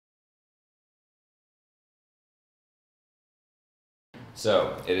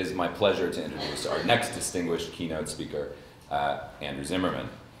So it is my pleasure to introduce our next distinguished keynote speaker, Andrew Zimmerman.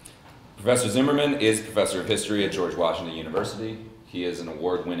 Professor Zimmerman is professor of history at George Washington University. He is an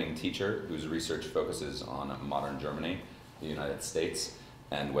award-winning teacher whose research focuses on modern Germany, the United States,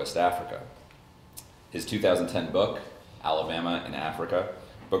 and West Africa. His 2010 book, Alabama in Africa,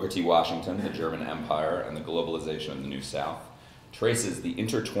 Booker T. Washington, the German Empire, and the Globalization of the New South, traces the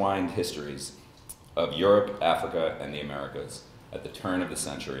intertwined histories of Europe, Africa, and the Americas at the turn of the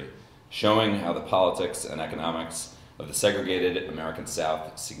century, showing how the politics and economics of the segregated American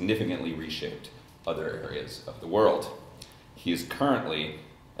South significantly reshaped other areas of the world. He is currently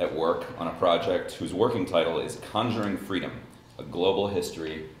at work on a project whose working title is Conjuring Freedom, a Global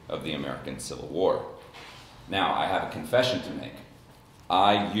History of the American Civil War. Now, I have a confession to make.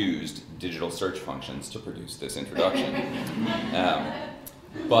 I used digital search functions to produce this introduction.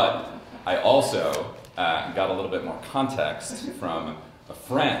 But I also got a little bit more context from a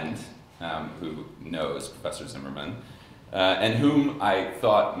friend who knows Professor Zimmerman, and whom I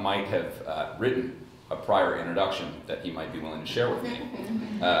thought might have written a prior introduction that he might be willing to share with me.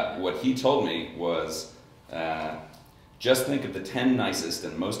 What he told me was, just think of the 10 nicest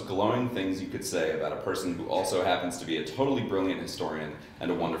and most glowing things you could say about a person who also happens to be a totally brilliant historian and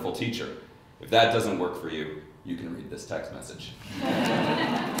a wonderful teacher. If that doesn't work for you, you can read this text message.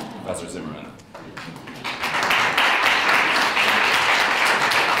 Professor Zimmerman.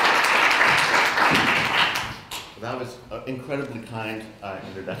 That was an incredibly kind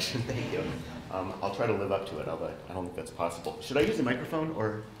introduction. Thank you. I'll try to live up to it, although I don't think that's possible. Should I use a microphone,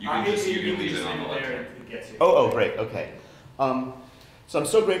 or? You can leave it on the lectern. Oh, great, okay. So I'm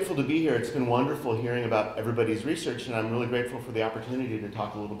so grateful to be here. It's been wonderful hearing about everybody's research, and I'm really grateful for the opportunity to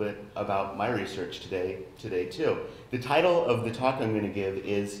talk a little bit about my research today too. The title of the talk I'm going to give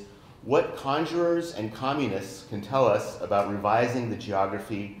is What Conjurers and Communists Can Tell Us About Revising the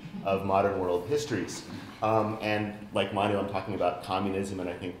Geography of Modern World Histories. And like Manu, I'm talking about communism, and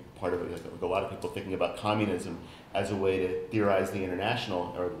I think part of it is a lot of people thinking about communism as a way to theorize the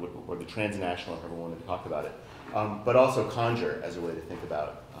international, or the transnational, if everyone wanted to talk about it, but also conjure as a way to think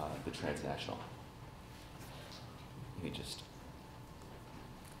about the transnational. Let me just...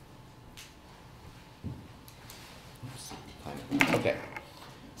 Oops. Okay.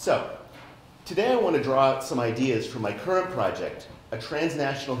 So, today I want to draw out some ideas from my current project, a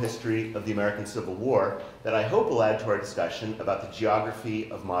transnational history of the American Civil War, that I hope will add to our discussion about the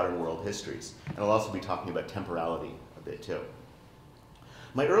geography of modern world histories. And I'll also be talking about temporality a bit too.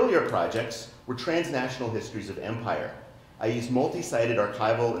 My earlier projects were transnational histories of empire. I used multi-sided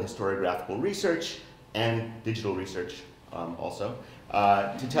archival and historiographical research, and digital research also,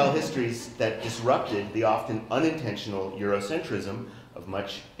 to tell histories that disrupted the often unintentional Eurocentrism of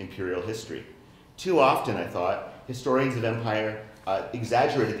much imperial history. Too often, I thought, historians of empire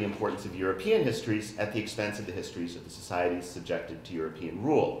exaggerated the importance of European histories at the expense of the histories of the societies subjected to European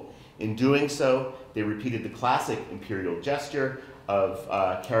rule. In doing so, they repeated the classic imperial gesture of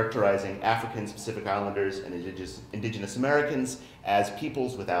characterizing Africans, Pacific Islanders, and indigenous Americans as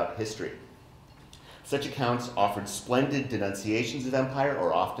peoples without history. Such accounts offered splendid denunciations of empire,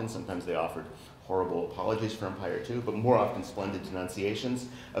 or often, sometimes they offered horrible apologies for empire too, but more often splendid denunciations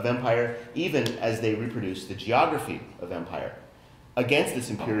of empire, even as they reproduced the geography of empire. Against this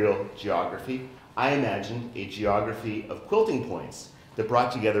imperial geography, I imagined a geography of quilting points that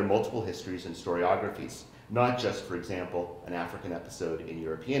brought together multiple histories and historiographies, not just, for example, an African episode in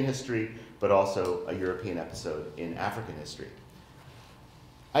European history, but also a European episode in African history.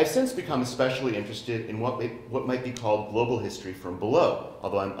 I've since become especially interested in what might be called global history from below,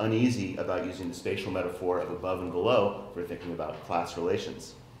 although I'm uneasy about using the spatial metaphor of above and below for thinking about class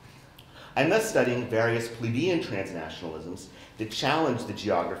relations. I'm thus studying various plebeian transnationalisms that challenge the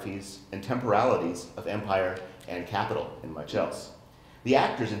geographies and temporalities of empire and capital and much else. The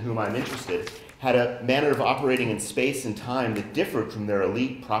actors in whom I'm interested had a manner of operating in space and time that differed from their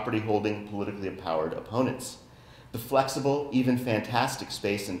elite, property-holding, politically empowered opponents. The flexible, even fantastic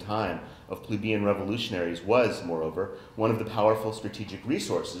space and time of plebeian revolutionaries was, moreover, one of the powerful strategic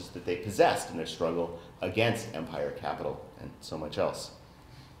resources that they possessed in their struggle against empire, capital, and so much else.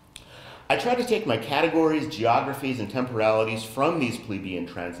 I try to take my categories, geographies, and temporalities from these plebeian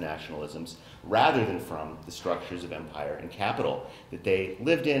transnationalisms rather than from the structures of empire and capital that they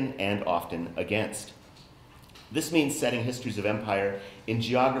lived in and often against. This means setting histories of empire in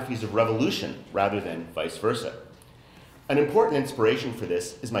geographies of revolution rather than vice versa. An important inspiration for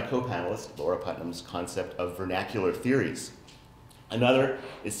this is my co-panelist, Laura Putnam's concept of vernacular theories. Another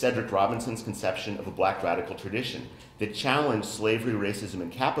is Cedric Robinson's conception of a black radical tradition that challenged slavery, racism,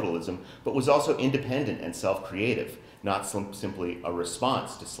 and capitalism, but was also independent and self-creative, not simply a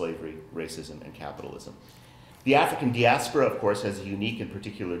response to slavery, racism, and capitalism. The African diaspora, of course, has a unique and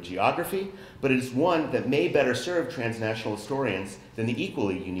particular geography, but it is one that may better serve transnational historians than the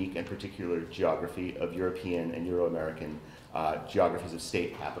equally unique and particular geography of European and Euro-American geographies of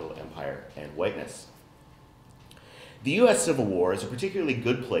state, capital, empire, and whiteness. The US Civil War is a particularly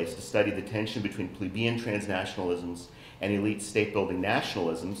good place to study the tension between plebeian transnationalisms and elite state-building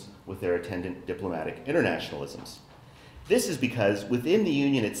nationalisms with their attendant diplomatic internationalisms. This is because within the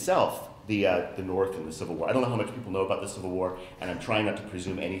Union itself, the North and the Civil War, I don't know how much people know about the Civil War, and I'm trying not to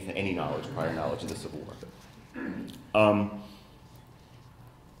presume any knowledge, prior knowledge of the Civil War.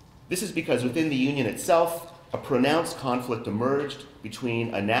 This is because within the Union itself, a pronounced conflict emerged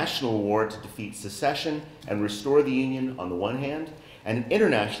between a national war to defeat secession and restore the Union on the one hand, and an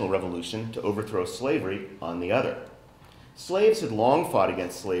international revolution to overthrow slavery on the other. Slaves had long fought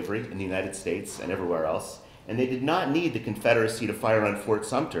against slavery in the United States and everywhere else, and they did not need the Confederacy to fire on Fort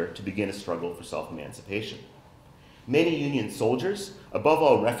Sumter to begin a struggle for self-emancipation. Many Union soldiers, above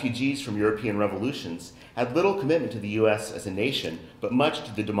all refugees from European revolutions, had little commitment to the US as a nation, but much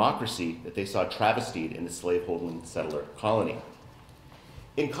to the democracy that they saw travestied in the slaveholding settler colony.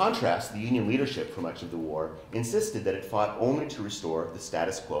 In contrast, the Union leadership for much of the war insisted that it fought only to restore the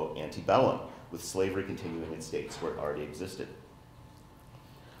status quo ante bellum, with slavery continuing in states where it already existed.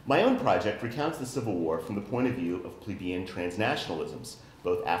 My own project recounts the Civil War from the point of view of plebeian transnationalisms,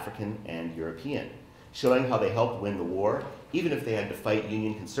 both African and European, showing how they helped win the war, even if they had to fight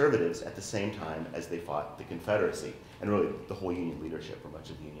Union conservatives at the same time as they fought the Confederacy, and really the whole Union leadership, or much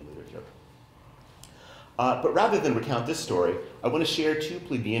of the Union leadership. But rather than recount this story, I want to share two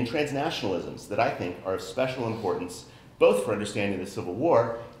plebeian transnationalisms that I think are of special importance, both for understanding the Civil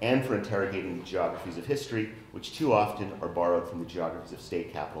War and for interrogating the geographies of history, which too often are borrowed from the geographies of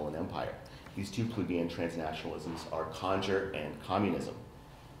state, capital, and empire. These two plebeian transnationalisms are conjure and communism.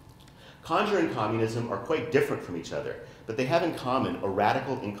 Conjure and communism are quite different from each other, but they have in common a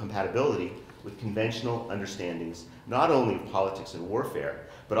radical incompatibility with conventional understandings not only of politics and warfare,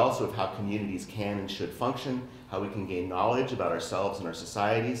 but also of how communities can and should function, how we can gain knowledge about ourselves and our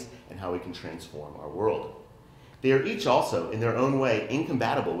societies, and how we can transform our world. They are each also, in their own way,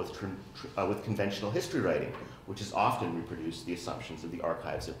 incompatible with conventional history writing, which has often reproduced the assumptions of the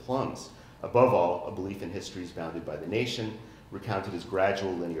archives it plumbs. Above all, a belief in histories bounded by the nation, recounted as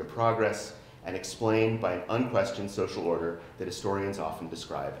gradual linear progress, and explained by an unquestioned social order that historians often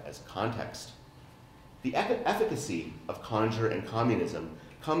describe as context. The efficacy of conjure and communism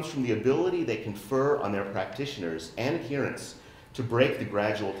comes from the ability they confer on their practitioners and adherents to break the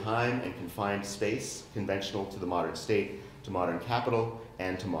gradual time and confined space conventional to the modern state, to modern capital,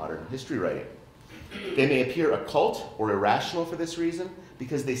 and to modern history writing. They may appear occult or irrational for this reason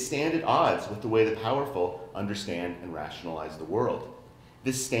because they stand at odds with the way the powerful understand and rationalize the world.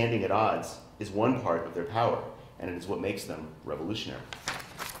 This standing at odds is one part of their power, and it is what makes them revolutionary.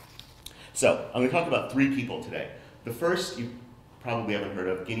 So, I'm going to talk about three people today. The first you probably haven't heard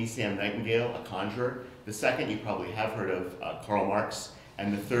of, Guinea Sam Nightingale, a conjurer. The second you probably have heard of, Karl Marx.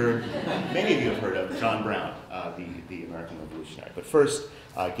 And the third, many of you have heard of, John Brown, the American revolutionary. But first,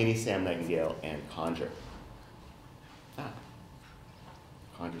 Guinea Sam Nightingale and conjure.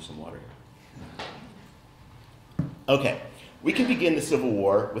 Conjure some water here. Okay, we can begin the Civil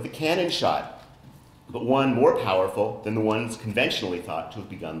War with a cannon shot, but one more powerful than the ones conventionally thought to have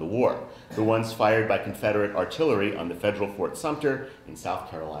begun the war, the ones fired by Confederate artillery on the federal Fort Sumter in South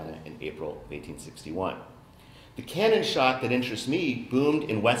Carolina in April of 1861. The cannon shot that interests me boomed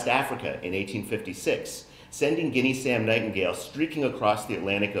in West Africa in 1856, sending Guinea Sam Nightingale streaking across the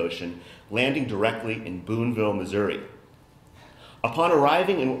Atlantic Ocean, landing directly in Booneville, Missouri. Upon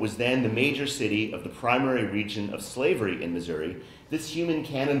arriving in what was then the major city of the primary region of slavery in Missouri, this human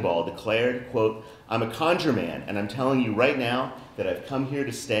cannonball declared, quote, "I'm a conjure man, and I'm telling you right now that I've come here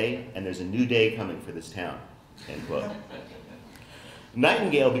to stay, and there's a new day coming for this town," end quote.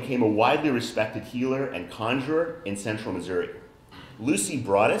 Nightingale became a widely respected healer and conjurer in central Missouri. Lucy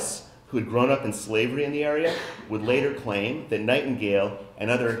Broadus, who had grown up in slavery in the area, would later claim that Nightingale and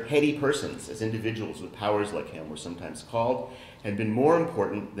other heady persons, as individuals with powers like him were sometimes called, had been more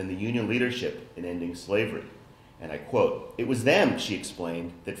important than the Union leadership in ending slavery. And I quote, "It was them," she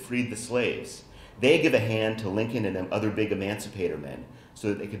explained, "that freed the slaves. They give a hand to Lincoln and them other big emancipator men so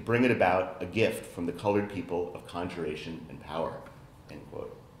that they could bring it about a gift from the colored people of conjuration and power," end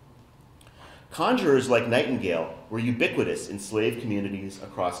quote. Conjurers like Nightingale were ubiquitous in slave communities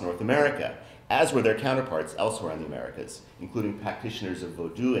across North America, as were their counterparts elsewhere in the Americas, including practitioners of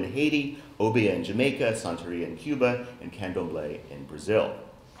Vodou in Haiti, Obeah in Jamaica, Santeria in Cuba, and Candomblé in Brazil.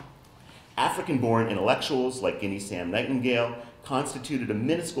 African-born intellectuals like Guinea Sam Nightingale constituted a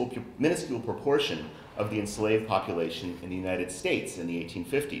minuscule proportion of the enslaved population in the United States in the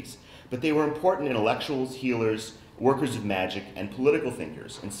 1850s, but they were important intellectuals, healers, workers of magic, and political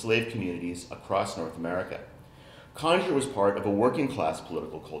thinkers in slave communities across North America. Conjure was part of a working-class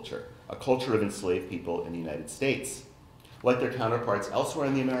political culture, a culture of enslaved people in the United States. Like their counterparts elsewhere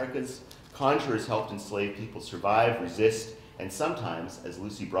in the Americas, conjurers helped enslaved people survive, resist, and sometimes, as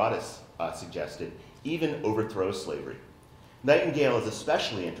Lucy Broadus suggested, even overthrow slavery. Nightingale is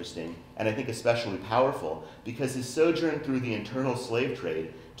especially interesting, and I think especially powerful, because his sojourn through the internal slave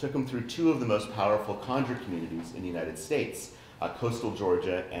trade took him through two of the most powerful conjure communities in the United States, coastal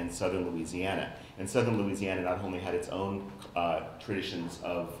Georgia and southern Louisiana. And southern Louisiana not only had its own traditions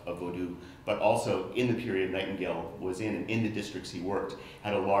of Vodou, but also in the period Nightingale was in, and in the districts he worked,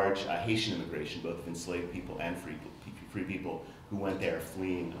 had a large Haitian immigration, both of enslaved people and free people who went there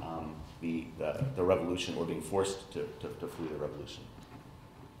fleeing the revolution, or being forced to flee the revolution.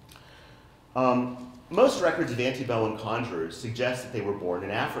 Most records of antebellum conjurers suggest that they were born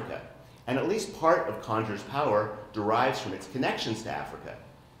in Africa, and at least part of conjure's power derives from its connections to Africa.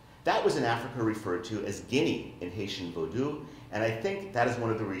 That was in Africa referred to as Guinea in Haitian Vodou, and I think that is one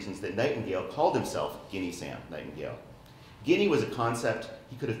of the reasons that Nightingale called himself Guinea Sam Nightingale. Guinea was a concept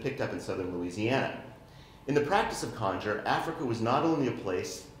he could have picked up in southern Louisiana. In the practice of conjure, Africa was not only a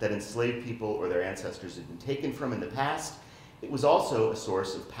place that enslaved people or their ancestors had been taken from in the past, it was also a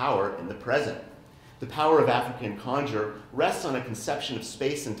source of power in the present. The power of African conjure rests on a conception of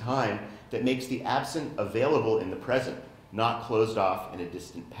space and time that makes the absent available in the present, not closed off in a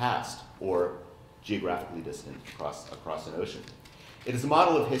distant past or geographically distant across an ocean. It is a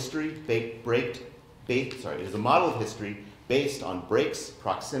model of history based on breaks,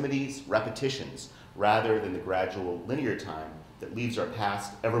 proximities, repetitions, rather than the gradual linear time that leaves our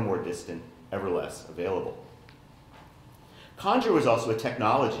past ever more distant, ever less available. Conjure was also a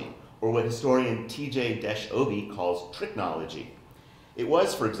technology, or what historian T.J. Desh-Obi calls tricknology. It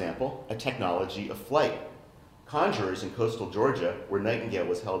was, for example, a technology of flight. Conjurers in coastal Georgia, where Nightingale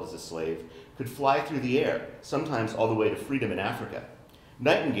was held as a slave, could fly through the air, sometimes all the way to freedom in Africa.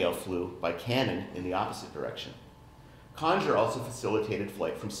 Nightingale flew by cannon in the opposite direction. Conjure also facilitated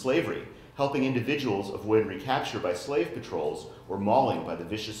flight from slavery, helping individuals avoid recapture by slave patrols or mauling by the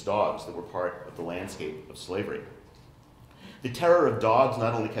vicious dogs that were part of the landscape of slavery. The terror of dogs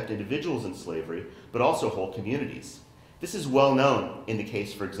not only kept individuals in slavery, but also whole communities. This is well known in the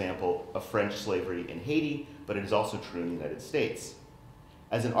case, for example, of French slavery in Haiti, but it is also true in the United States.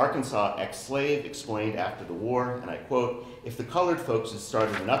 As an Arkansas ex-slave explained after the war, and I quote, "If the colored folks had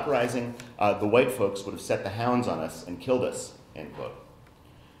started an uprising, the white folks would have set the hounds on us and killed us," end quote.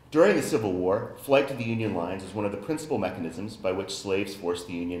 During the Civil War, flight to the Union lines was one of the principal mechanisms by which slaves forced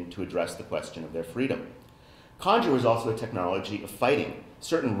the Union to address the question of their freedom. Conjure was also a technology of fighting.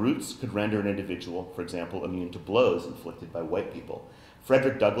 Certain routes could render an individual, for example, immune to blows inflicted by white people.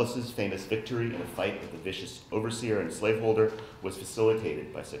 Frederick Douglass's famous victory in a fight with a vicious overseer and slaveholder was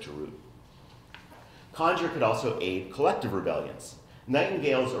facilitated by such a route. Conjure could also aid collective rebellions.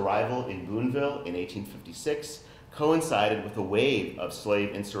 Nightingale's arrival in Boonville in 1856 coincided with a wave of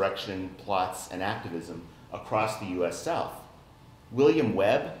slave insurrection, plots, and activism across the U.S. South. William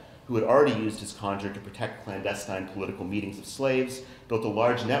Webb, who had already used his conjure to protect clandestine political meetings of slaves, built a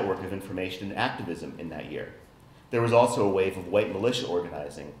large network of information and activism in that year. There was also a wave of white militia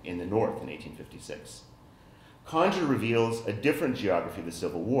organizing in the North in 1856. Conjure reveals a different geography of the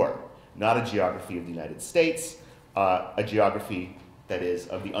Civil War, not a geography of the United States, a geography that is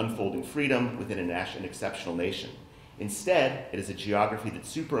of the unfolding freedom within an exceptional nation. Instead, it is a geography that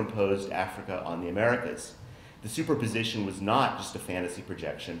superimposed Africa on the Americas. The superposition was not just a fantasy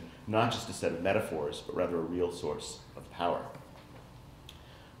projection, not just a set of metaphors, but rather a real source of power.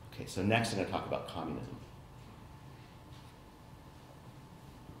 Okay, so next I'm going to talk about communism.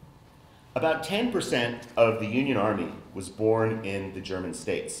 About 10% of the Union Army was born in the German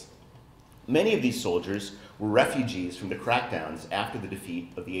states. Many of these soldiers were refugees from the crackdowns after the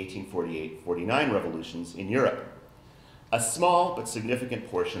defeat of the 1848-49 revolutions in Europe. A small but significant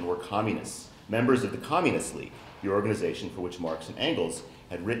portion were communists, members of the Communist League, the organization for which Marx and Engels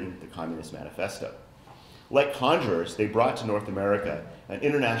had written the Communist Manifesto. Like conjurers, they brought to North America an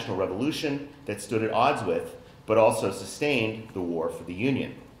international revolution that stood at odds with, but also sustained, the war for the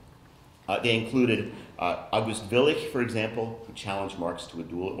Union. They included August Willich, for example, who challenged Marx to a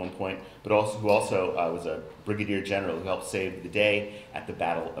duel at one point, but who also was a brigadier general who helped save the day at the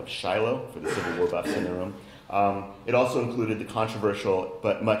Battle of Shiloh, for the Civil War buffs in the room. It also included the controversial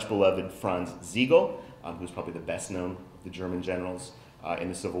but much beloved Franz Ziegel, who's probably the best known of the German generals in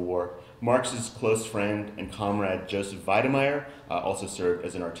the Civil War. Marx's close friend and comrade Joseph Weidemeyer also served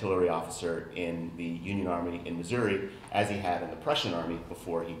as an artillery officer in the Union Army in Missouri, as he had in the Prussian Army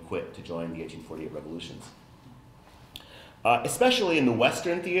before he quit to join the 1848 revolutions. Especially in the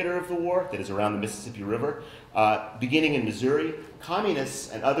western theater of the war, that is around the Mississippi River, beginning in Missouri,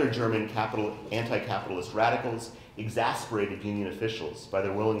 communists and other German anti-capitalist radicals exasperated Union officials by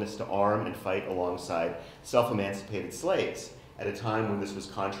their willingness to arm and fight alongside self-emancipated slaves at a time when this was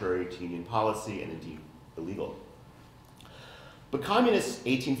contrary to Union policy and indeed illegal. But communist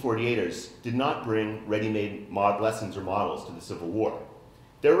 1848ers did not bring ready-made lessons or models to the Civil War.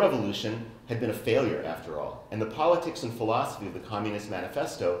 Their revolution had been a failure, after all, and the politics and philosophy of the Communist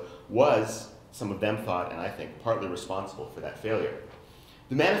Manifesto was, some of them thought, and I think, partly responsible for that failure.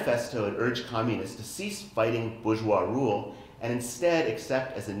 The manifesto had urged communists to cease fighting bourgeois rule and instead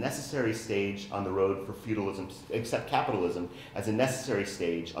accept capitalism as a necessary stage on the road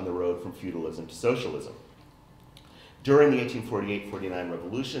from feudalism to socialism. During the 1848-49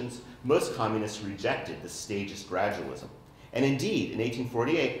 revolutions, most communists rejected this stagist gradualism. And indeed, in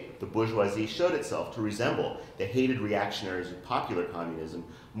 1848, the bourgeoisie showed itself to resemble the hated reactionaries of popular communism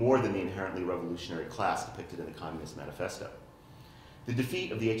more than the inherently revolutionary class depicted in the Communist Manifesto. The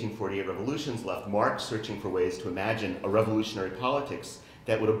defeat of the 1848 revolutions left Marx searching for ways to imagine a revolutionary politics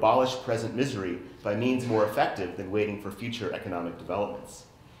that would abolish present misery by means more effective than waiting for future economic developments.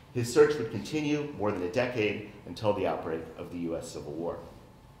 His search would continue more than a decade until the outbreak of the US Civil War.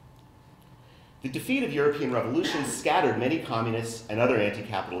 The defeat of European revolutions scattered many communists and other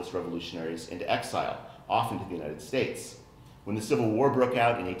anti-capitalist revolutionaries into exile, often to the United States. When the Civil War broke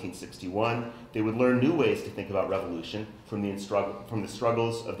out in 1861, they would learn new ways to think about revolution from the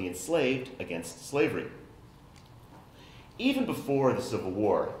struggles of the enslaved against slavery. Even before the Civil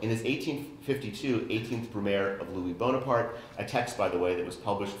War, in his 1852 18th Brumaire of Louis Bonaparte, a text, by the way, that was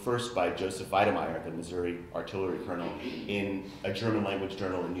published first by Joseph Weidemeyer, the Missouri artillery colonel, in a German language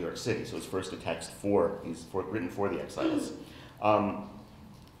journal in New York City. So it was first a text written for the exiles.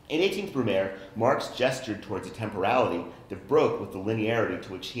 In 18th Brumaire, Marx gestured towards a temporality that broke with the linearity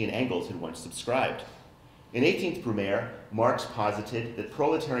to which he and Engels had once subscribed. In 18th Brumaire, Marx posited that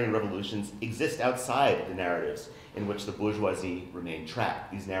proletarian revolutions exist outside the narratives in which the bourgeoisie remained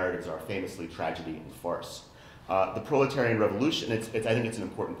trapped. These narratives are famously tragedy and farce. The proletarian revolution, I think it's an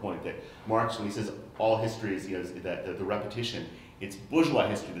important point that Marx, when he says all history is the repetition, it's bourgeois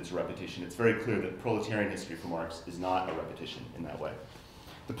history that's a repetition. It's very clear that proletarian history for Marx is not a repetition in that way.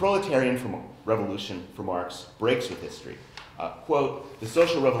 The proletarian revolution for Marx breaks with history. Quote, "The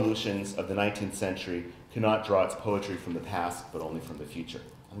social revolutions of the 19th century cannot draw its poetry from the past, but only from the future."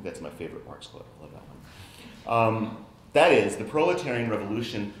 I think that's my favorite Marx quote. I love that one. That is, the proletarian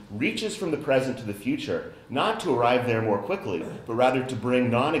revolution reaches from the present to the future, not to arrive there more quickly, but rather to bring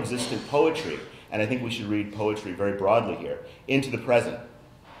non-existent poetry, and I think we should read poetry very broadly here, into the present.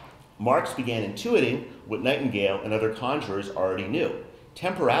 Marx began intuiting what Nightingale and other conjurers already knew.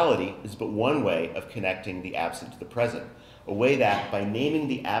 Temporality is but one way of connecting the absent to the present, a way that, by naming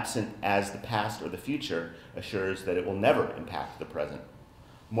the absent as the past or the future, assures that it will never impact the present.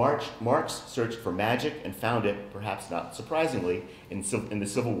 Marx searched for magic and found it, perhaps not surprisingly, in the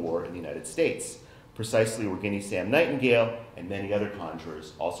Civil War in the United States, precisely where Guinea Sam Nightingale and many other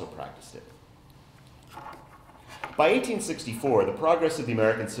conjurers also practiced it. By 1864, the progress of the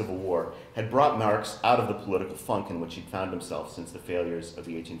American Civil War had brought Marx out of the political funk in which he'd found himself since the failures of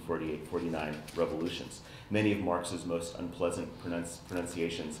the 1848-49 revolutions. Many of Marx's most unpleasant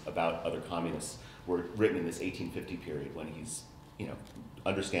pronunciations about other communists were written in this 1850 period when he's,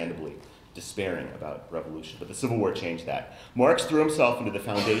 understandably despairing about revolution. But the Civil War changed that. Marx threw himself into the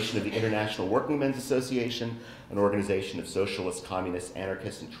foundation of the International Workingmen's Association, an organization of socialists, communists,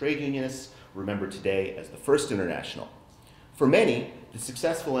 anarchists, and trade unionists, remembered today as the First International. For many, the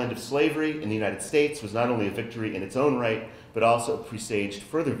successful end of slavery in the United States was not only a victory in its own right, but also presaged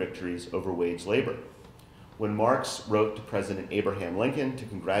further victories over wage labor. When Marx wrote to President Abraham Lincoln to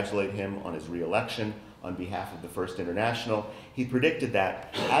congratulate him on his re-election on behalf of the First International, he predicted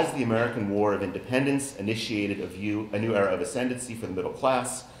that as the American War of Independence initiated a new era of ascendancy for the middle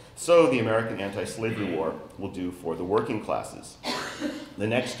class, so the American anti-slavery war will do for the working classes. The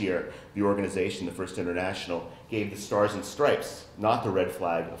next year, the organization, the First International, gave the Stars and Stripes, not the red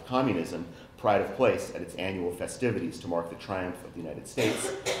flag of communism, pride of place at its annual festivities to mark the triumph of the United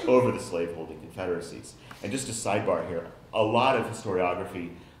States over the slaveholding confederacies. And just a sidebar here, a lot of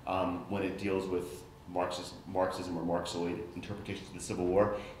historiography, when it deals with Marxism or Marxoid interpretations of the Civil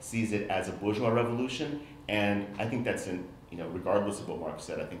War, sees it as a bourgeois revolution, and I think that's regardless of what Marx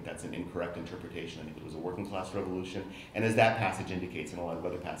said, I think that's an incorrect interpretation. I think it was a working class revolution, and as that passage indicates, and a lot of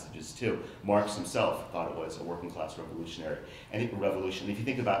other passages too, Marx himself thought it was a working class revolutionary revolution. If you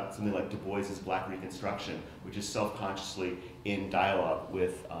think about something like Du Bois's Black Reconstruction, which is self-consciously in dialogue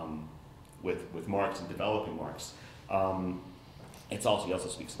with Marx and developing Marx, he also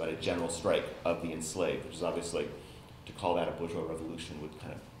speaks about a general strike of the enslaved, which is obviously, to call that a bourgeois revolution would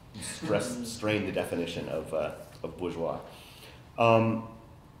kind of strain the definition of bourgeois.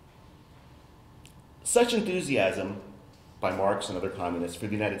 Such enthusiasm by Marx and other communists for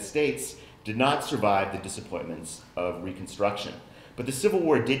the United States did not survive the disappointments of Reconstruction, but the Civil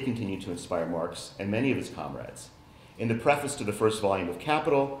War did continue to inspire Marx and many of his comrades. In the preface to the first volume of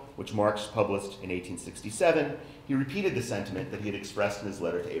Capital, which Marx published in 1867, he repeated the sentiment that he had expressed in his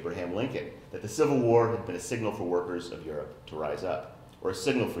letter to Abraham Lincoln, that the Civil War had been a signal for workers of Europe to rise up, or a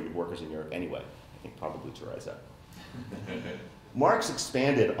signal for workers in Europe anyway, I think probably to rise up. Marx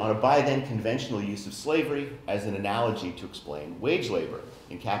expanded on a by then conventional use of slavery as an analogy to explain wage labor.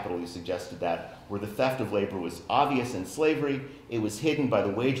 In Capital, he suggested that where the theft of labor was obvious in slavery, it was hidden by the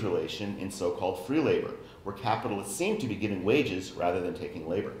wage relation in so-called free labor, where capitalists seemed to be giving wages rather than taking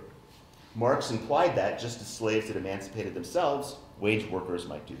labor. Marx implied that just as slaves had emancipated themselves, wage workers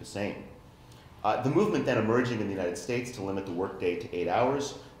might do the same. The movement then emerging in the United States to limit the workday to 8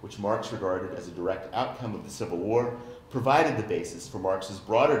 hours, which Marx regarded as a direct outcome of the Civil War, provided the basis for Marx's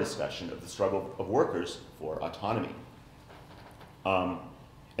broader discussion of the struggle of workers for autonomy. And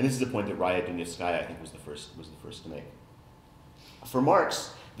this is a point that Raya Dunyaskaya, I think, was the first to make. For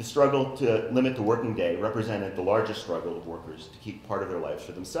Marx, the struggle to limit the working day represented the largest struggle of workers to keep part of their lives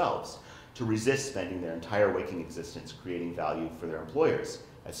for themselves, to resist spending their entire waking existence creating value for their employers,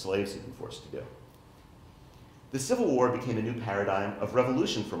 as slaves had been forced to do. The Civil War became a new paradigm of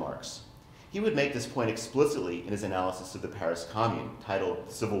revolution for Marx. He would make this point explicitly in his analysis of the Paris Commune, titled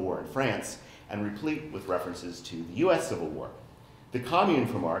The Civil War in France, and replete with references to the US Civil War. The Commune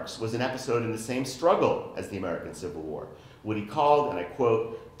for Marx was an episode in the same struggle as the American Civil War, what he called, and I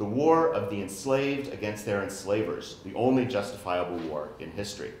quote, the war of the enslaved against their enslavers, the only justifiable war in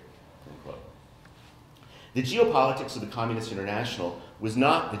history, end quote. The geopolitics of the Communist International was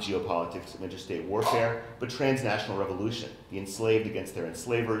not the geopolitics of interstate warfare, but transnational revolution, the enslaved against their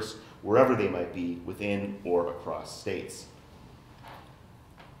enslavers, wherever they might be, within or across states.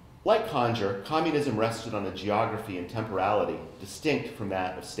 Like Conjure, communism rested on a geography and temporality distinct from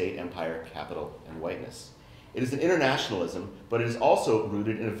that of state, empire, capital, and whiteness. It is an internationalism, but it is also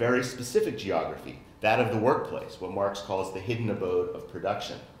rooted in a very specific geography, that of the workplace, what Marx calls the hidden abode of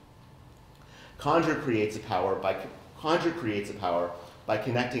production. Conjure creates a power by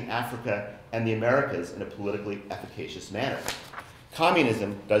connecting Africa and the Americas in a politically efficacious manner.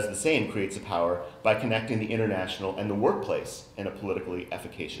 Communism does the same, creates a power by connecting the international and the workplace in a politically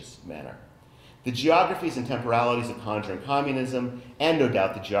efficacious manner. The geographies and temporalities of Conjure and communism, and no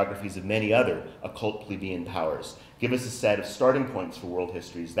doubt the geographies of many other occult plebeian powers, give us a set of starting points for world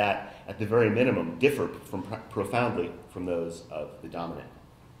histories that, at the very minimum, differ profoundly from those of the dominant.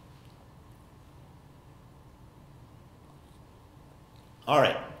 All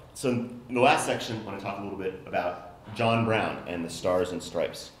right, so in the last section, I want to talk a little bit about John Brown and the Stars and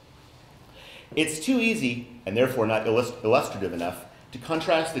Stripes. It's too easy, and therefore not illustrative enough, to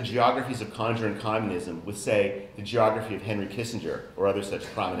contrast the geographies of Conjure and communism with, say, the geography of Henry Kissinger or other such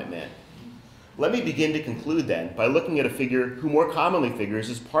prominent men. Let me begin to conclude, then, by looking at a figure who more commonly figures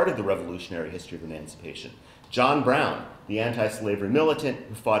as part of the revolutionary history of emancipation, John Brown, the anti-slavery militant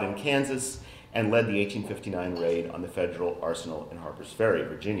who fought in Kansas and led the 1859 raid on the federal arsenal in Harper's Ferry,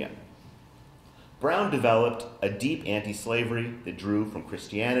 Virginia. Brown developed a deep anti-slavery that drew from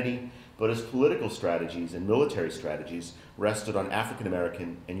Christianity, but his political strategies and military strategies rested on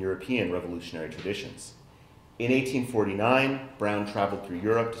African-American and European revolutionary traditions. In 1849, Brown traveled through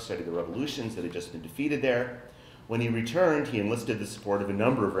Europe to study the revolutions that had just been defeated there. When he returned, he enlisted the support of a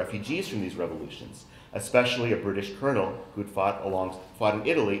number of refugees from these revolutions, especially a British colonel who had fought in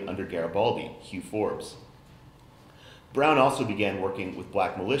Italy under Garibaldi, Hugh Forbes. Brown also began working with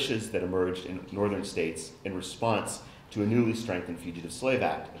black militias that emerged in northern states in response to a newly strengthened Fugitive Slave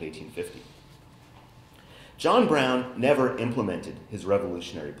Act of 1850. John Brown never implemented his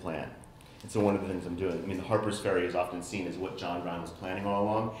revolutionary plan. And so one of the things I'm doing, the Harper's Ferry is often seen as what John Brown was planning all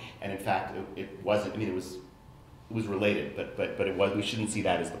along, and in fact, it wasn't. It was related, but we shouldn't see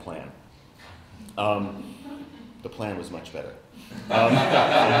that as the plan. The plan was much better.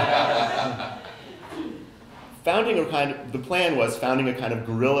 The plan was founding a kind of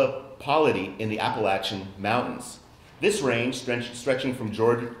guerrilla polity in the Appalachian Mountains. This range, stretching from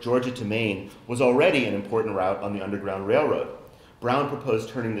Georgia to Maine, was already an important route on the Underground Railroad. Brown proposed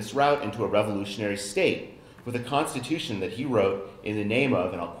turning this route into a revolutionary state with a constitution that he wrote in the name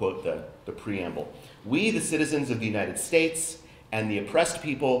of, and I'll quote the preamble, "We, the citizens of the United States, and the oppressed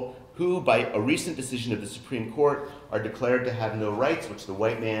people who, by a recent decision of the Supreme Court, are declared to have no rights which the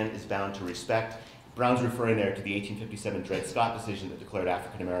white man is bound to respect." Brown's referring there to the 1857 Dred Scott decision that declared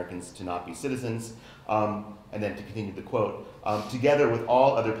African Americans to not be citizens, and then to continue the quote, "together with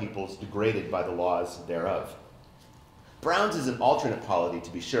all other peoples degraded by the laws thereof." Brown's is an alternate polity,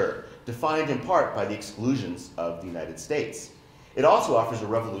 to be sure, defined in part by the exclusions of the United States. It also offers a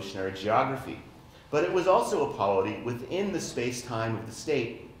revolutionary geography, but it was also a polity within the space-time of the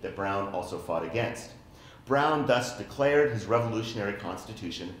state that Brown also fought against. Brown thus declared his revolutionary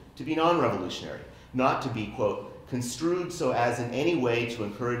constitution to be non-revolutionary, not to be, quote, "construed so as in any way to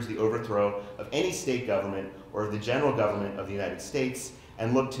encourage the overthrow of any state government or of the general government of the United States,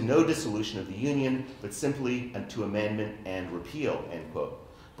 and look to no dissolution of the Union, but simply to amendment and repeal," end quote.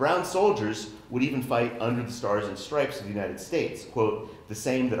 Brown soldiers would even fight under the Stars and Stripes of the United States, quote, "the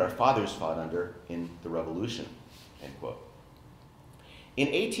same that our fathers fought under in the Revolution," end quote. In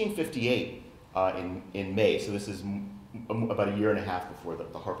 1858, in May, so this is about a year and a half before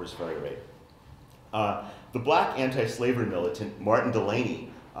the Harper's Ferry raid, the black anti-slavery militant Martin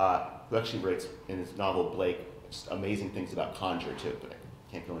Delany, who actually writes in his novel Blake just amazing things about Conjure too, but I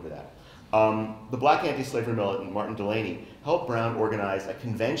can't go into that. The black anti-slavery militant Martin Delany helped Brown organize a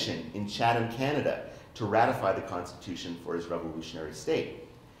convention in Chatham, Canada, to ratify the Constitution for his revolutionary state.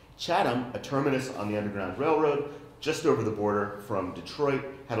 Chatham, a terminus on the Underground Railroad, just over the border from Detroit,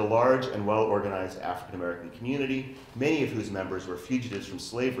 had a large and well-organized African-American community, many of whose members were fugitives from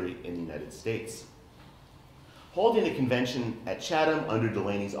slavery in the United States. Holding a convention at Chatham under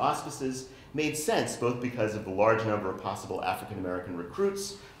Delany's auspices made sense both because of the large number of possible African-American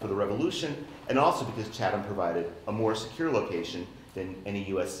recruits for the Revolution, and also because Chatham provided a more secure location than any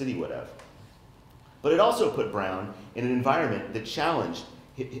US city would have. But it also put Brown in an environment that challenged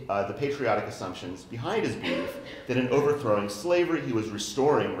the patriotic assumptions behind his belief that in overthrowing slavery, he was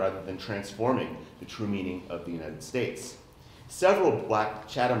restoring rather than transforming the true meaning of the United States. Several black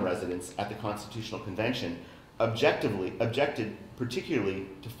Chatham residents at the Constitutional Convention objected particularly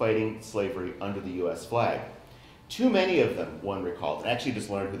to fighting slavery under the US flag. Too many of them, one recalled, and I actually just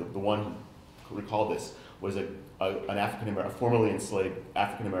learned who the one who recalled this was a formerly enslaved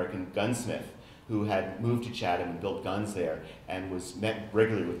African-American gunsmith who had moved to Chatham and built guns there and was met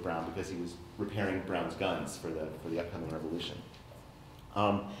regularly with Brown because he was repairing Brown's guns for the upcoming revolution.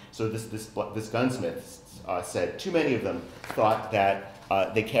 So this gunsmith said too many of them thought that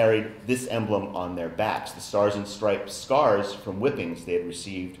they carried this emblem on their backs, the Stars and Stripes scars from whippings they had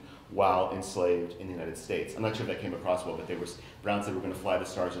received while enslaved in the United States. I'm not sure if that came across well, but Brown said we're going to fly the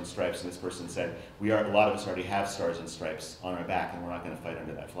Stars and Stripes, and this person said, a lot of us already have Stars and Stripes on our back, and we're not going to fight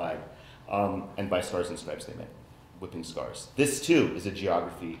under that flag. And by Stars and Stripes, they meant whipping scars. This, too, is a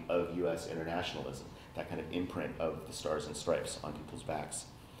geography of U.S. internationalism, that kind of imprint of the Stars and Stripes on people's backs.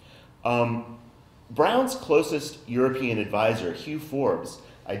 Brown's closest European advisor, Hugh Forbes,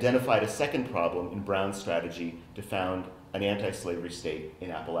 identified a second problem in Brown's strategy to found an anti-slavery state in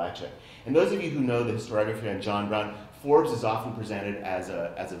Appalachia. And those of you who know the historiography on John Brown, Forbes is often presented as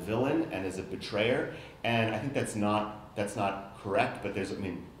a villain and as a betrayer, and I think that's not correct, but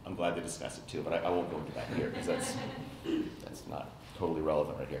I'm glad to discuss it too, but I won't go into that here, because that's not totally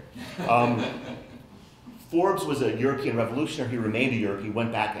relevant right here. Forbes was a European revolutionary. He remained a Europe. He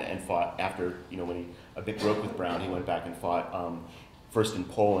went back and fought after, when he a bit broke with Brown, he went back and fought first in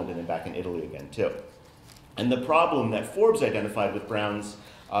Poland and then back in Italy again too. And the problem that Forbes identified with Brown's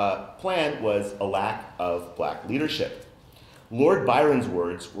plan was a lack of black leadership. Lord Byron's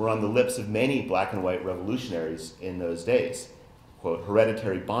words were on the lips of many black and white revolutionaries in those days. Quote,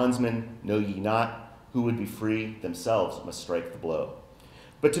 "Hereditary bondsmen, know ye not, who would be free themselves must strike the blow."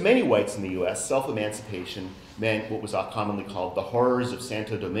 But to many whites in the US, self-emancipation meant what was commonly called the horrors of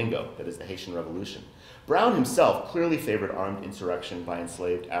Santo Domingo, that is the Haitian Revolution. Brown himself clearly favored armed insurrection by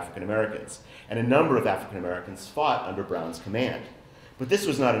enslaved African Americans, and a number of African Americans fought under Brown's command. But this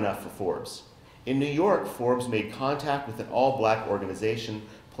was not enough for Forbes. In New York, Forbes made contact with an all-black organization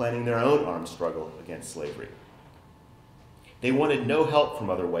planning their own armed struggle against slavery. They wanted no help from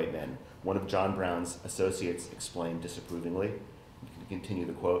other white men, one of John Brown's associates explained disapprovingly. You can continue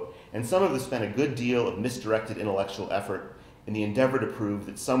the quote. And some of them spent a good deal of misdirected intellectual effort in the endeavor to prove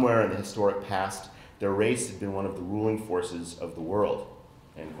that somewhere in the historic past, their race had been one of the ruling forces of the world,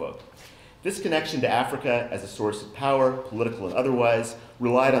 end quote. This connection to Africa as a source of power, political and otherwise,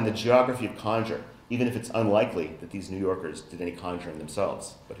 relied on the geography of conjure, even if it's unlikely that these New Yorkers did any conjuring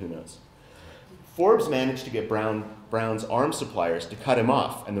themselves, but who knows. Forbes managed to get Brown's arms suppliers to cut him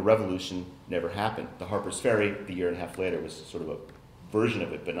off, and the revolution never happened. The Harper's Ferry, a year and a half later, was sort of a version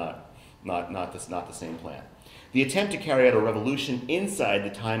of it, but not the same plan. The attempt to carry out a revolution inside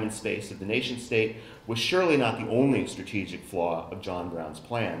the time and space of the nation state was surely not the only strategic flaw of John Brown's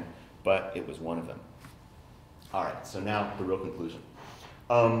plan, but it was one of them. All right, so now the real conclusion.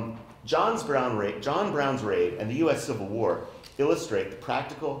 John Brown's raid and the US Civil War illustrate the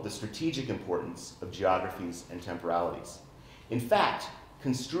practical, the strategic importance of geographies and temporalities. In fact,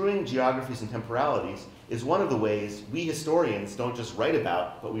 construing geographies and temporalities is one of the ways we historians don't just write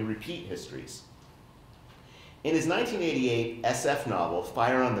about, but we repeat histories. In his 1988 SF novel,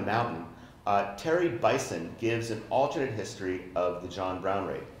 Fire on the Mountain, Terry Bison gives an alternate history of the John Brown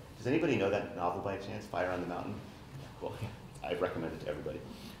raid. Does anybody know that novel by chance, Fire on the Mountain? Yeah, cool. I recommend it to everybody.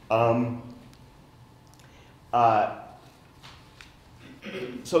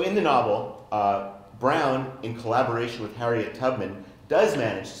 So in the novel, Brown, in collaboration with Harriet Tubman, does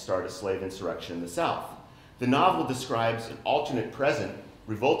manage to start a slave insurrection in the South. The novel describes an alternate present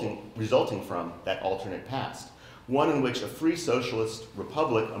resulting from that alternate past, one in which a free socialist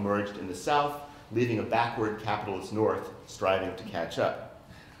republic emerged in the South, leaving a backward capitalist North striving to catch up.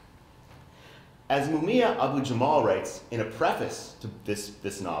 As Mumia Abu-Jamal writes in a preface to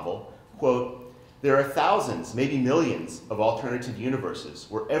this novel, quote, "There are thousands, maybe millions, of alternative universes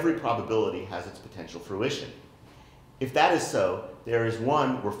where every probability has its potential fruition. If that is so, there is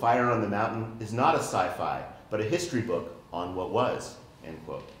one where Fire on the Mountain is not a sci-fi, but a history book on what was," end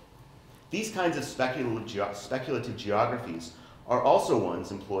quote. These kinds of speculative geographies are also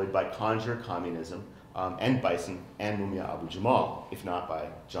ones employed by Conjure, Communism, and Bison, and Mumia Abu-Jamal, if not by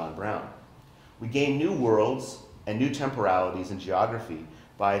John Brown. We gain new worlds and new temporalities in geography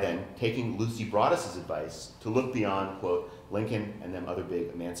by then taking Lucy Broadus's advice to look beyond, quote, Lincoln and them other big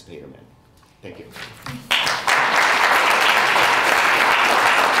emancipator men. Thank you.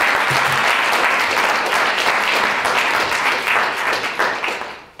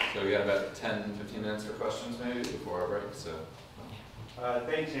 So we got about 10, 15 minutes for questions maybe before our break. So,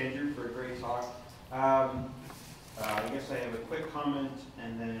 thanks, Andrew, for a great talk. I guess I have a quick comment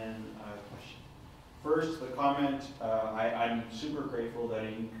and then a question. First, the comment, I'm super grateful that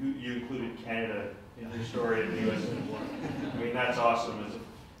you included Canada in your story of the U.S. Civil War. I mean, that's awesome.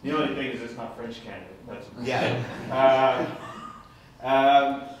 The only thing is it's not French Canada. That's yeah.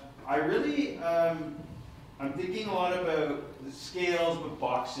 I really, I'm thinking a lot about the scales with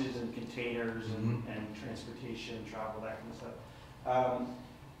boxes and containers and transportation, travel, that kind of stuff.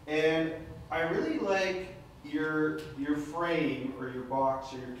 And I really like your frame or your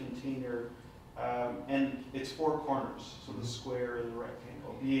box or your container, and its four corners, so the square and the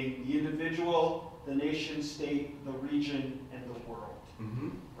rectangle, being the individual, the nation state, the region, and the world,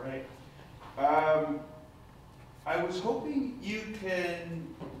 right? I was hoping you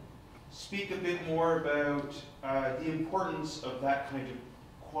can speak a bit more about the importance of that kind of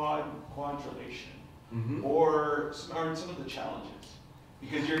quadrilation, or some of the challenges.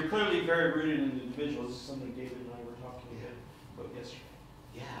 Because you're clearly very rooted in individuals. This is something David and I were talking about yesterday.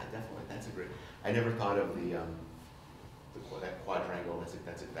 Yeah, definitely. That's a great. I never thought of that quadrangle. I like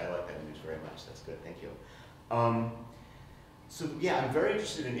that image very much. That's good. Thank you. So yeah, I'm very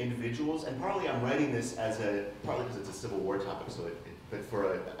interested in individuals, and partly I'm writing this partly because it's a Civil War topic. But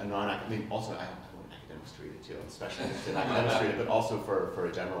for a non-academic, also I want academics to read it too, especially in academics to read it, but also for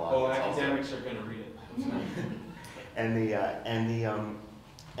a general audience. Oh, academics are going to read it.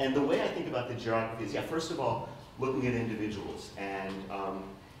 And the way I think about the geography is, first of all, looking at individuals and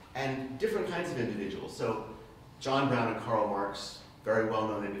different kinds of individuals. So John Brown and Karl Marx, very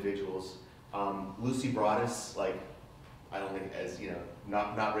well-known individuals. Lucy Broadus, I don't think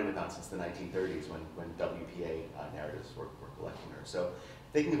not written about since the 1930s when WPA narratives were collecting her. So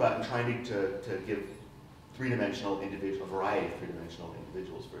thinking about and trying to give three-dimensional individual, a variety of three-dimensional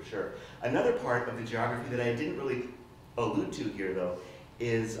individuals for sure. Another part of the geography that I didn't really allude to here though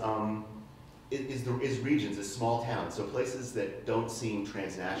is regions, is small towns, so places that don't seem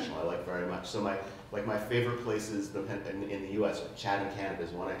transnational I like very much. So my favorite places in the US, Chatham, Canada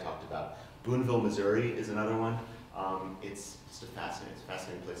is one I talked about. Boonville, Missouri is another one. It's just a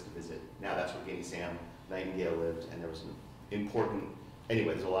fascinating place to visit. Now that's where Guinea Sam Nightingale lived, and there was an important,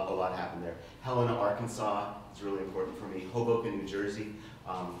 anyway, there's a lot happened there. Helena, Arkansas is really important for me. Hoboken, New Jersey.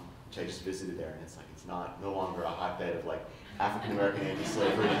 which I just visited there, and it's like it's no longer a hotbed of like African American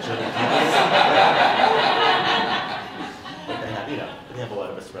anti-slavery and children. But they have, they have a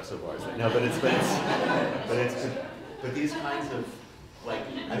lot of espresso bars there. No, but these kinds of like,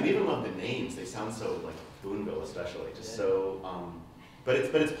 I mean, even love the names. They sound so like Boonville, especially, just so. But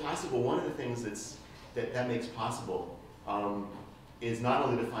it's possible. One of the things that makes possible is not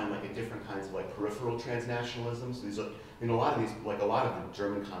only to find like a different kinds of like peripheral transnationalisms. These are, a lot of the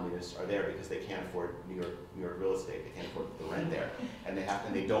German communists are there because they can't afford New York real estate. They can't afford the rent there, and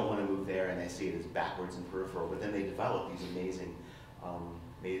they don't want to move there, and they see it as backwards and peripheral. But then they develop these amazing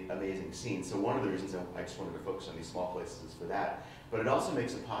scenes. So one of the reasons I just wanted to focus on these small places is for that. But it also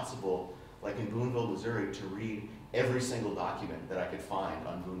makes it possible, like in Boonville, Missouri, to read every single document that I could find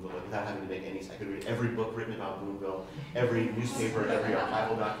on Boonville, like without having to make any. I could read every book written about Boonville, every newspaper, every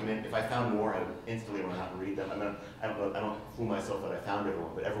archival document. If I found more, I would instantly run out and read them. I mean, I don't fool myself that I found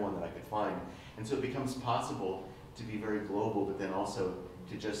everyone, but everyone that I could find. And so it becomes possible to be very global, but then also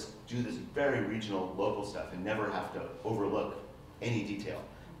to just do this very regional, local stuff and never have to overlook any detail.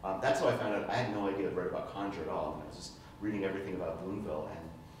 That's how I found out. I had no idea I'd read about Conjure at all. I was just reading everything about Boonville, and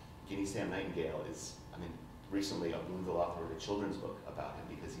Guinea Sam Nightingale is, recently a Boonville author wrote a children's book about him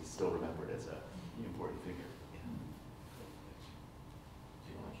because he's still remembered as an important figure. Yeah.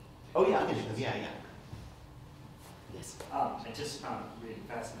 Oh yeah, yeah. Yes. I just found it really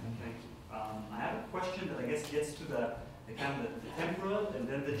fascinating. Thank you. I have a question that I guess gets to the kind of the temporal and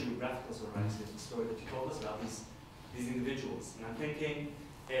then the geographical sort of the story that you told us about these individuals. And I'm thinking,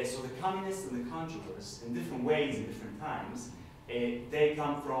 so the communists and the conjurers, in different ways, in different times, they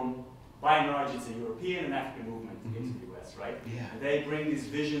come from, by and large, it's a European and African movement into the US, right? Yeah. And they bring these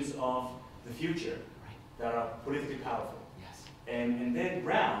visions of the future that are politically powerful. Yes. And then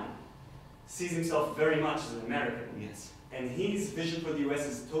Brown sees himself very much as an American. Yes. And his vision for the US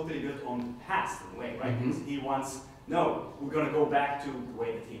is totally built on the past in a way, right? Because he wants, no, we're going to go back to the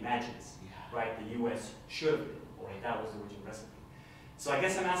way that he imagines, right? The US should have been, or that was the original recipe. So I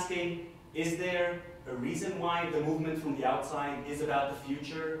guess I'm asking, is there a reason why the movement from the outside is about the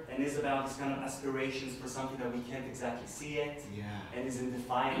future and is about this kind of aspirations for something that we can't exactly see yet, and is in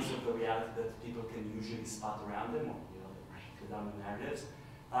defiance of the reality that people can usually spot around them, or the dominant narratives?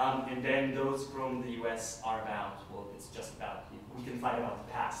 And then those from the US are about, well, it's just about, we can fight about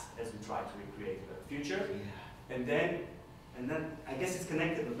the past as we try to recreate a better future. And then I guess it's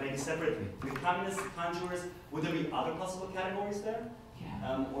connected, but maybe separately. The communists, the conjurers, would there be other possible categories there?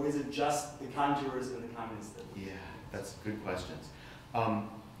 Or is it just the conjurers and the communists? That's good questions.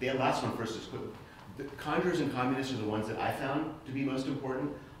 The last one first is quick. The conjurers and communists are the ones that I found to be most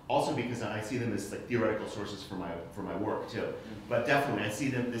important. Also because I see them as like theoretical sources for my work too. But definitely I see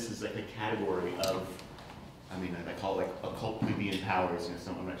them. This is like a category of, I call it like occult plebeian powers.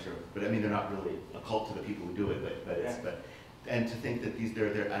 I'm not sure, but they're not really a cult to the people who do it. But and to think that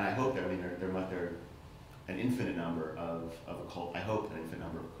they're and I hope they're an infinite number of occult. I hope an infinite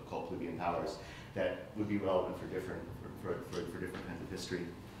number of occult plebeian powers that would be relevant for different kinds of history.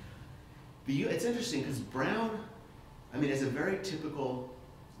 It's interesting because Brown, as a very typical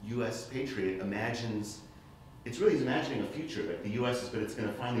U.S. patriot, he's imagining a future like the U.S. but it's going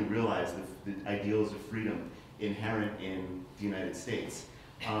to finally realize the ideals of freedom inherent in the United States.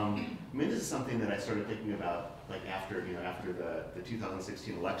 This is something that I started thinking about like after the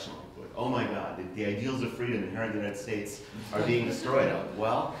 2016 election. Like, oh my God, the ideals of freedom inherent in the United States are being destroyed.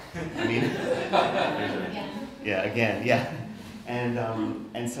 Well,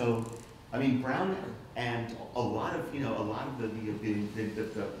 and so Brown and a lot of the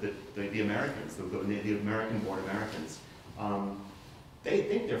Americans, the American-born Americans, they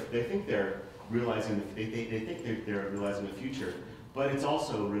think they're realizing they're realizing a future, but it's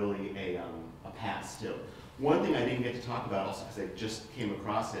also really a past too. One thing I didn't get to talk about also because I just came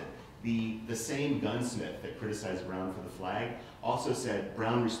across it, the same gunsmith that criticized Brown for the flag also said,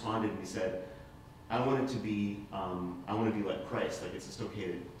 Brown responded and he said, I want to be like Christ, like it's just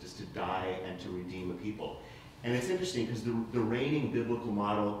okay to die and to redeem a people. And it's interesting because the reigning biblical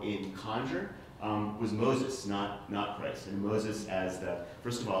model in Conjure was Moses, not Christ. And Moses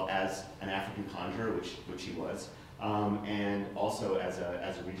first of all, as an African conjurer, which he was, and also as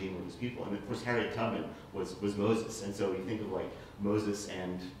a redeemer of his people. And of course, Harriet Tubman was Moses. And so you think of like Moses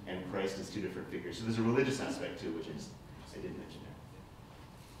and Christ as two different figures. So there's a religious aspect too, which I didn't mention there.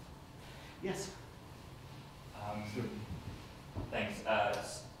 Yes. Thanks.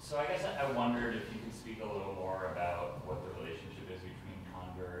 So I guess I wondered if you could speak a little more about what the relationship is between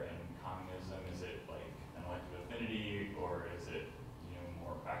Conjure and communism. Is it like an elective affinity, or is it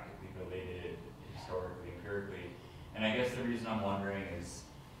more practically related, historically, empirically? And I guess the reason I'm wondering is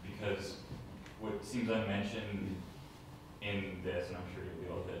because what seems unmentioned in this, and I'm sure you'll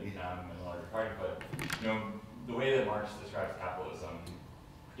deal with it in a larger part, but you know, the way that Marx describes capitalism,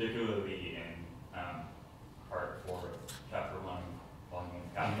 particularly in part 4 of chapter 1, volume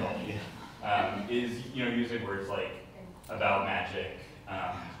 1 Capital, is using words like about magic,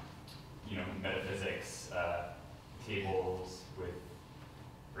 metaphysics, tables with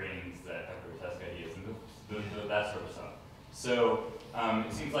brains that have grotesque ideas, and that sort of stuff. So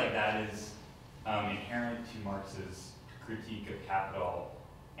it seems like that is inherent to Marx's critique of capital,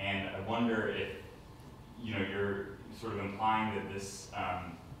 and I wonder if you're sort of implying that this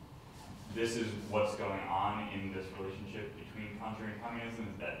is what's going on in this relationship between Contra and communism,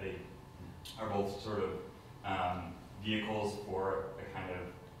 is that they are both sort of vehicles for a kind of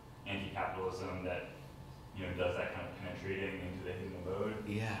anti-capitalism that does that kind of penetrating into the hidden abode.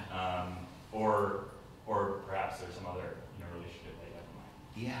 Yeah. Or perhaps there's some other relationship that you have in mind.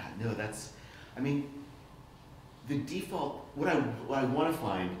 Yeah. No, that's. I mean, the default. What I want to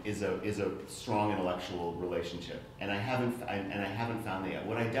find is a strong intellectual relationship, and I haven't found that yet.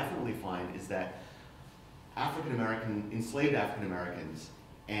 What I definitely find is that enslaved African Americans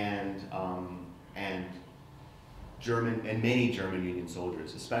and many German Union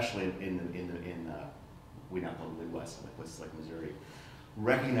soldiers, especially in we now call the Midwest, like places like Missouri,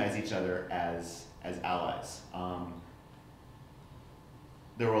 recognize each other as allies.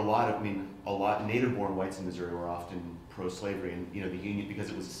 There were a lot native-born whites in Missouri were often pro-slavery, and the Union, because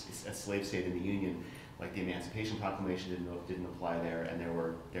it was a slave state in the Union, like the Emancipation Proclamation didn't apply there, and there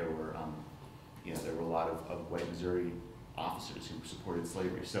were a lot of white Missouri officers who supported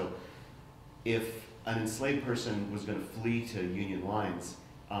slavery. So, if an enslaved person was going to flee to Union lines,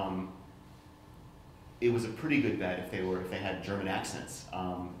 it was a pretty good bet if they had German accents,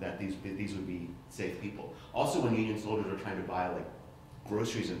 that these would be safe people. Also, when Union soldiers were trying to buy like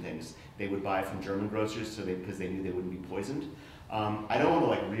groceries and things, they would buy from German grocers because they knew they wouldn't be poisoned. I don't want to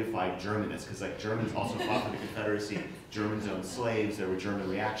like reify Germanists, because like Germans also fought for the Confederacy. Germans owned slaves. There were German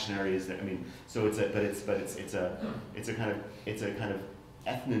reactionaries. So it's a kind of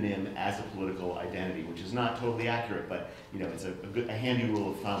ethnonym as a political identity, which is not totally accurate, but it's a handy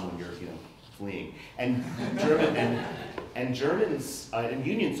rule of thumb when you're fleeing. And Germans and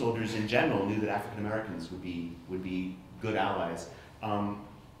Union soldiers in general knew that African Americans would be good allies,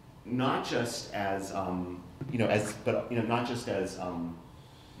 not just as not just as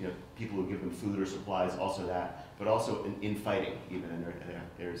people who give them food or supplies, also that, but also in fighting even. And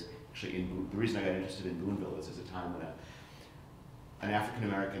there's actually the reason I got interested in Boonville is there's a time when an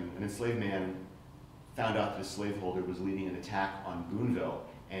enslaved man found out that a slaveholder was leading an attack on Boonville,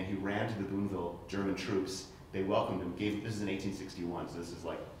 and he ran to the Boonville German troops. They welcomed him. This is in 1861, so this is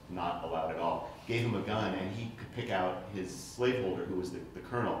like not allowed at all. Gave him a gun, and he could pick out his slaveholder, who was the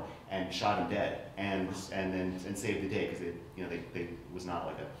colonel, and shot him dead, and saved the day, because they was not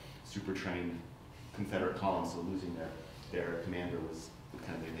like a super trained Confederate column, so losing their commander was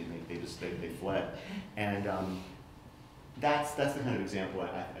kind of they fled, and that's the kind of example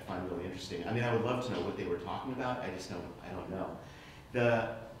I find really interesting. I mean, I would love to know what they were talking about. I don't know.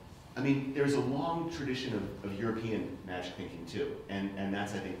 There's a long tradition of European magic thinking too, and I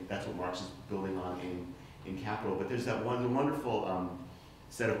think that's what Marx is building on in Capital. But there's the wonderful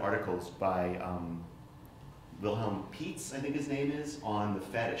set of articles by Wilhelm Pietz, I think his name is, on the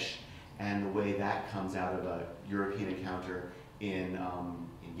fetish and the way that comes out of a European encounter in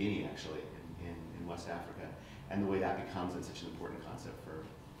Guinea, actually, in West Africa, and the way that becomes such an important concept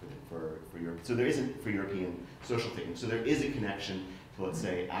for Europe. So there isn't for European social thinking. So there is a connection to, let's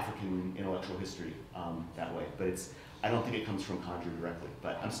say, African intellectual history that way. But I don't think it comes from Conjure directly.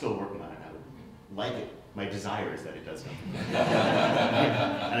 But I'm still working on it. I would like it. My desire is that it does come from there.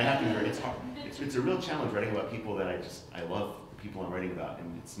 And I have to be it's hard. It's a real challenge writing about people that I love the people I'm writing about,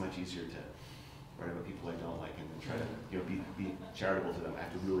 and it's much easier to write about people I don't like and then try to be charitable to them. I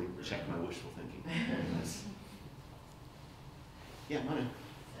have to really check my wishful thinking. Yeah, Manu.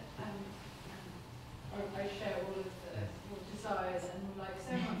 I share all of your desires and would like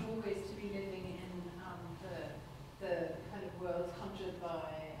so much always to be living in the kind of world conjured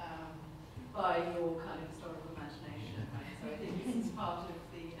by your kind of historical imagination. Right? So I think this is part of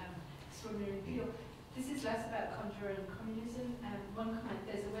the extraordinary appeal. This is less about conjure and communism. One comment,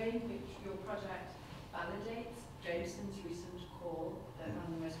 there's a way in which your project validates Jameson's recent call that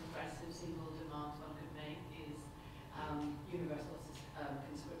one of the most progressive single demands one could make is universal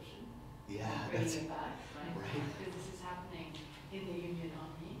conscription. Yeah, bringing it back, right? Because this is happening in the Union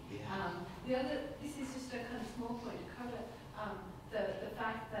Army. Yeah. This is just a kind of small point to cover the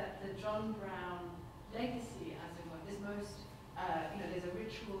fact that the John Brown legacy, as it were, is there's a rich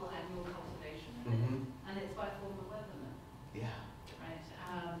ritual annual cultivation, and it's by former weathermen. Yeah. Right.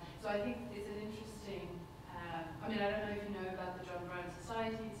 So I think it's an interesting. I mean, I don't know if you know about the John Brown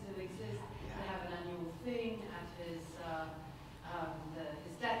Society. It still exists. Yeah. They have an annual thing at his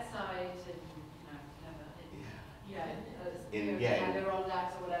debt site, and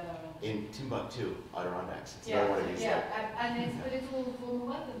Adirondacks or whatever. In Timbuktu, Adirondacks. It's Yeah, another one of these. but it's all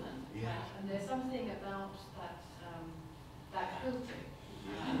former weathermen. Yeah. Right? And there's something about that quilting.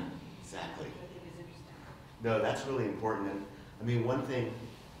 Exactly. Which I think is interesting. No, that's really important. And I mean, one thing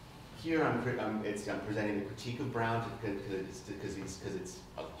here, I'm presenting the critique of Brown because it's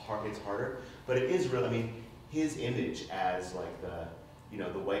harder, but it is real. I mean, his image as like the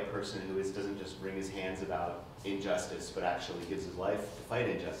white person who doesn't just wring his hands about injustice, but actually gives his life to fight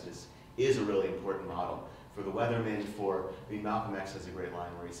injustice, is a really important model for the weathermen. Malcolm X has a great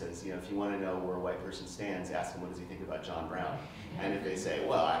line where he says, if you want to know where a white person stands, ask him what does he think about John Brown. And if they say,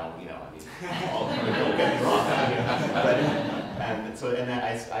 well, I don't, don't get me wrong.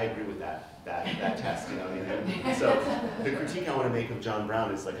 I agree with that test. So the critique I want to make of John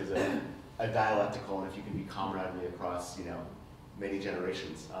Brown is as a dialectical, and if you can be comradely across, many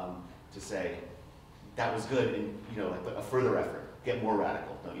generations, to say that was good, and but a further effort, get more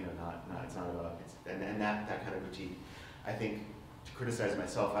radical. No, it's not about and that kind of critique. I think to criticize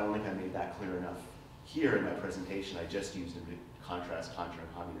myself, I don't think I made that clear enough here in my presentation. I just used it to contrast contra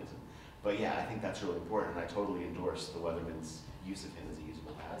and communism. But yeah, I think that's really important, and I totally endorse the Weatherman's use of him as a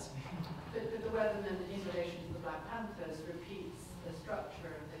usable pass. But the Weatherman, in relation to the Black Panthers, repeats the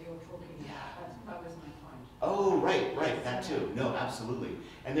structure that you're talking about. That was my point. Oh, right, that too. No, absolutely.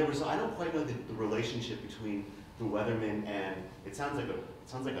 And there was, I don't quite know the relationship between the Weathermen and, it sounds like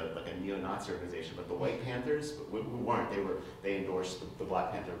a neo-Nazi organization, but the White Panthers weren't. They endorsed the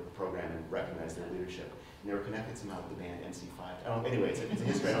Black Panther program and recognized their leadership. And they were connected somehow with the band MC5. Anyway, it's a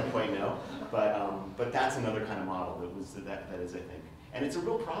history I don't quite know, but that's another kind of model that is, I think, and it's a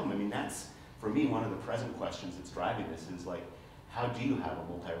real problem. I mean, that's for me one of the present questions that's driving this is how do you have a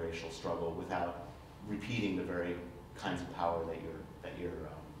multiracial struggle without repeating the very kinds of power that you're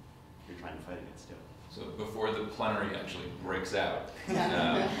trying to fight against too. So before the plenary actually breaks out,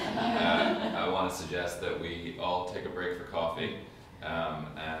 I want to suggest that we all take a break for coffee,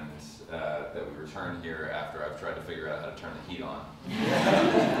 and that we return here after I've tried to figure out how to turn the heat on.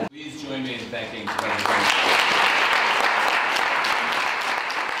 Please join me in thanking President